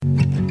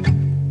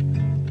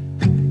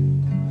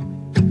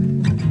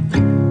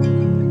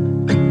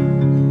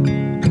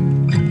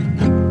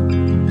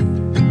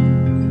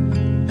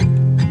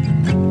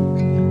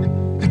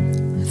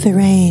the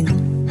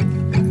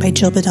Rain by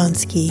Jill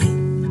Badonsky.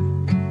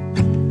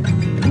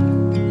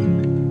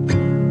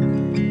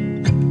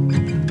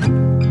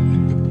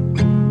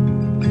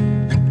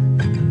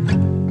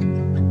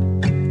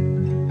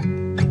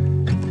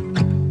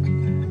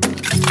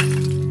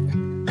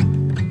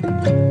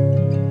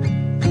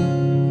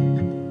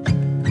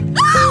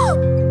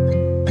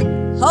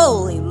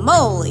 Holy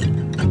moly!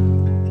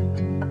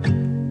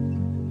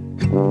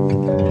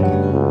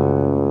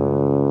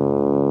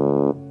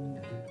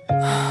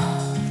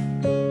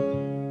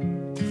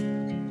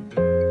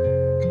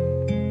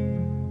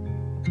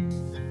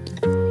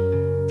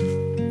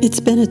 It's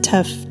been a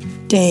tough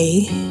day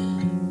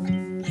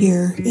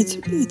here.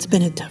 It's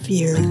been a tough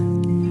year.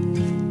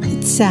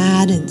 It's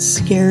sad and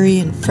scary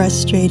and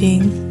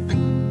frustrating.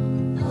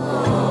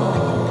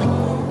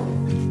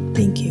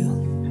 Thank you.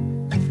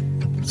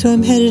 So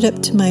I'm headed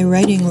up to my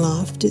writing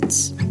loft.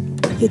 It's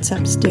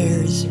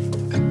upstairs.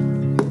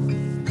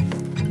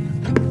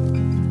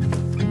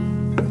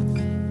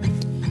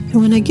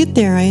 And when I get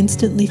there, I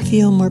instantly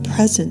feel more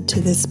present to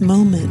this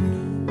moment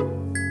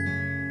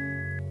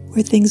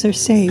where things are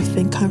safe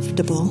and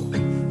comfortable.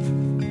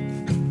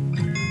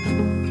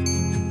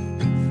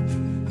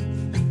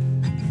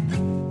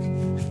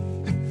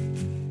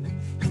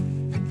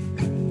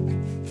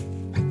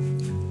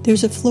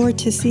 There's a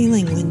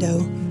floor-to-ceiling window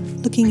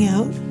looking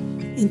out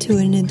into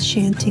an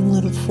enchanting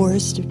little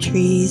forest of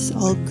trees,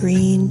 all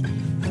green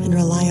and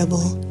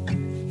reliable.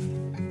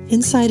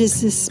 Inside is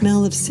this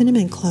smell of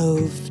cinnamon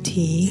clove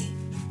tea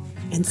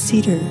and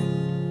cedar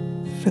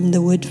from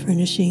the wood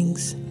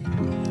furnishings.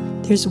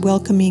 There's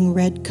welcoming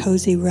red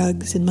cozy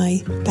rugs, and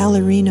my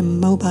ballerina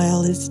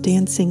mobile is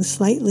dancing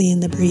slightly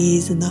in the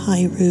breeze in the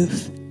high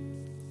roof.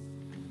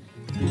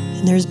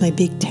 And there's my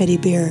big teddy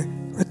bear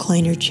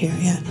recliner chair.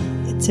 Yeah,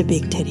 it's a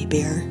big teddy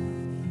bear,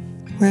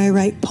 where I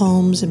write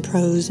poems and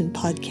prose and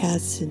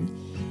podcasts, and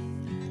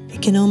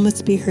it can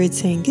almost be heard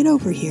saying, "Get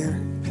over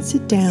here,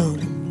 sit down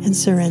and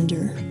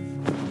surrender."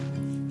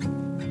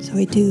 So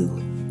I do.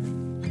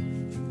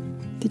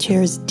 The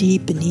chair is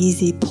deep and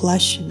easy,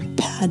 plush and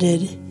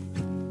padded,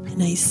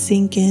 and I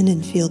sink in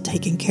and feel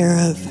taken care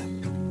of.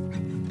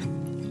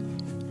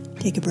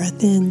 Take a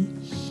breath in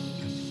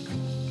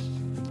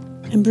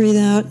and breathe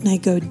out, and I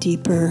go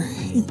deeper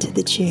into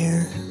the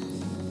chair.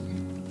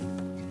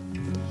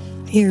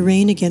 I hear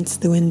rain against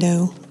the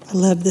window. I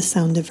love the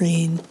sound of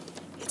rain.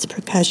 It's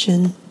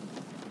percussion.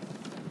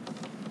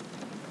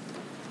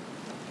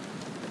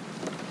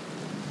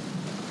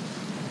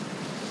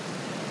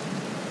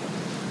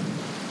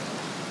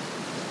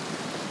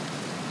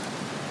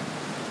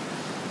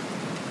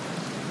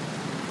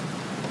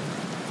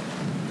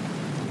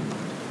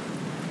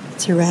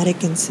 Its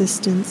erratic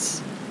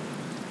insistence.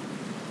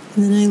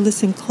 And then I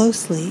listen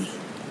closely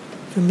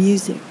for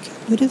music.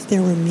 What if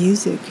there were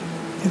music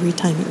every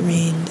time it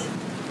rained?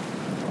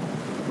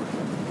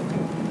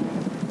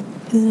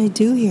 And then I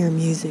do hear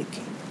music.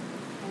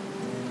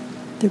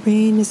 The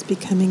rain is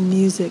becoming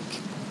music.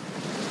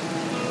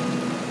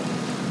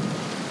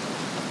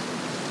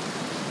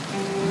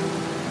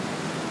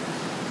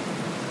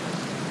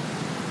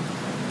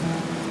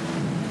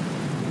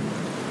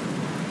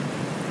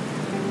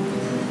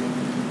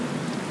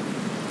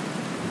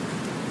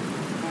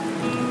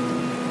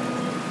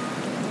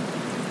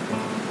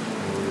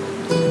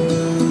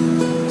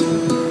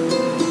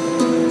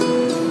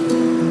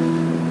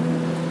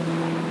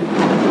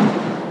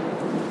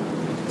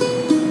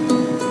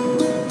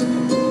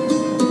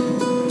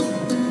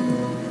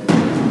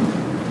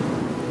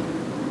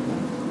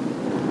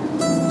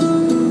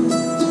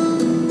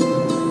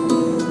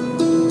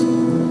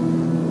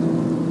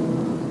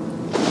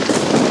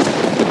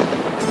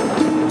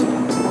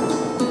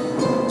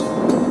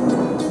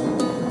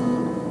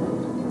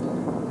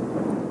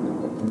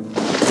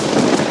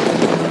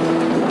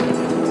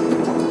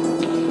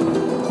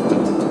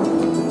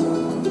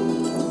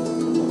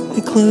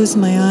 Close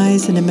my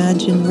eyes and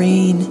imagine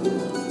rain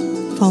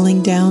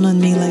falling down on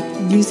me like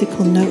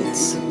musical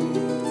notes,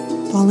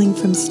 falling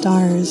from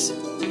stars.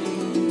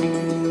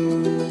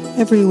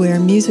 Everywhere,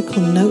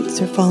 musical notes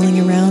are falling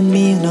around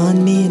me and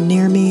on me and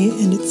near me,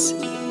 and it's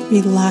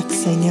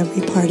relaxing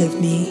every part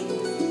of me.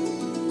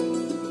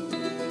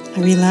 I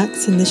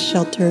relax in this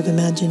shelter of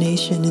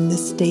imagination, in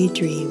this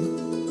daydream.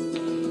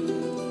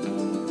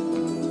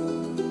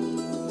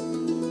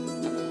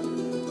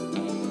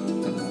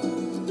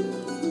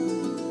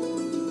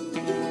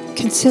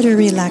 Consider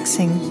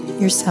relaxing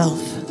yourself.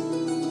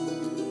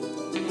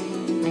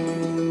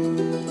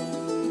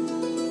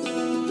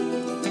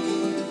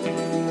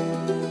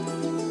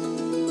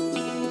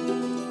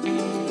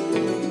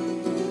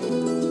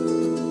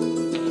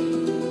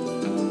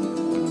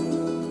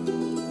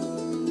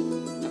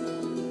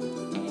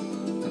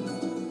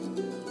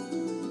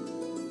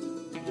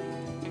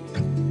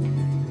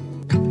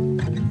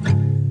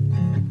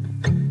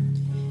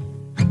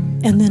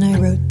 And then I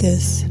wrote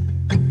this.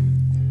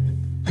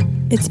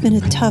 It's been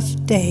a tough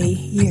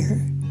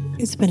year.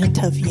 It's been a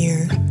tough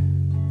year.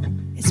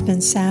 It's been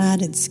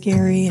sad and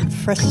scary and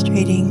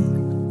frustrating.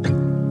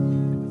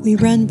 We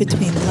run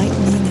between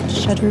lightning and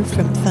shudder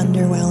from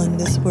thunder while in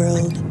this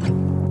world.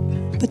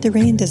 But the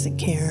rain doesn't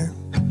care.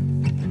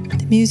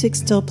 The music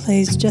still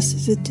plays just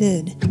as it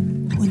did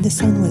when the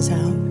sun was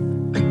out,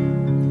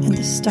 and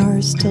the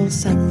stars still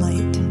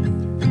sunlight.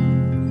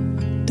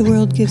 The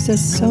world gives us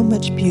so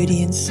much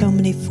beauty in so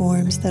many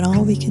forms that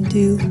all we can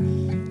do,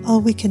 all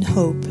we can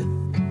hope,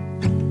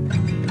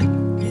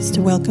 is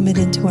to welcome it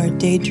into our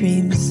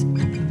daydreams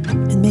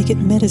and make it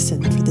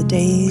medicine for the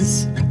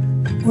days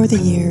or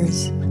the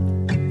years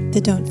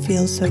that don't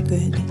feel so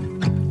good.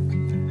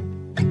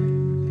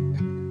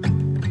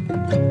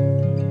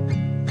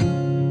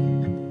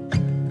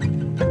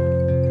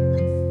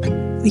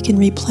 We can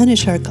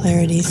replenish our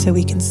clarity so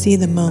we can see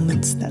the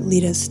moments that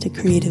lead us to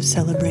creative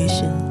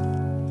celebration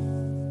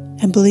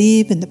and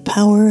believe in the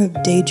power of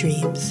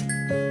daydreams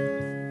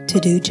to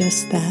do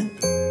just that.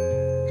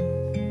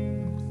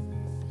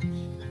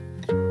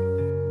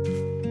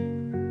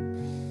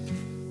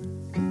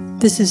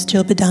 This is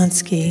Jill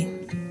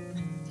Badonsky.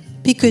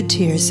 Be good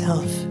to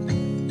yourself.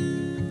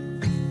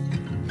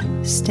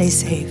 Stay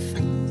safe.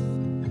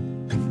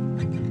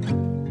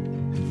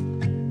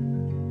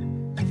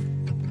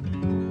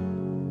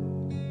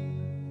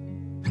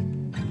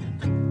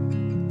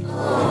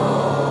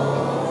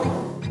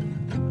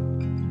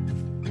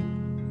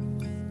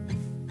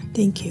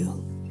 Thank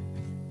you.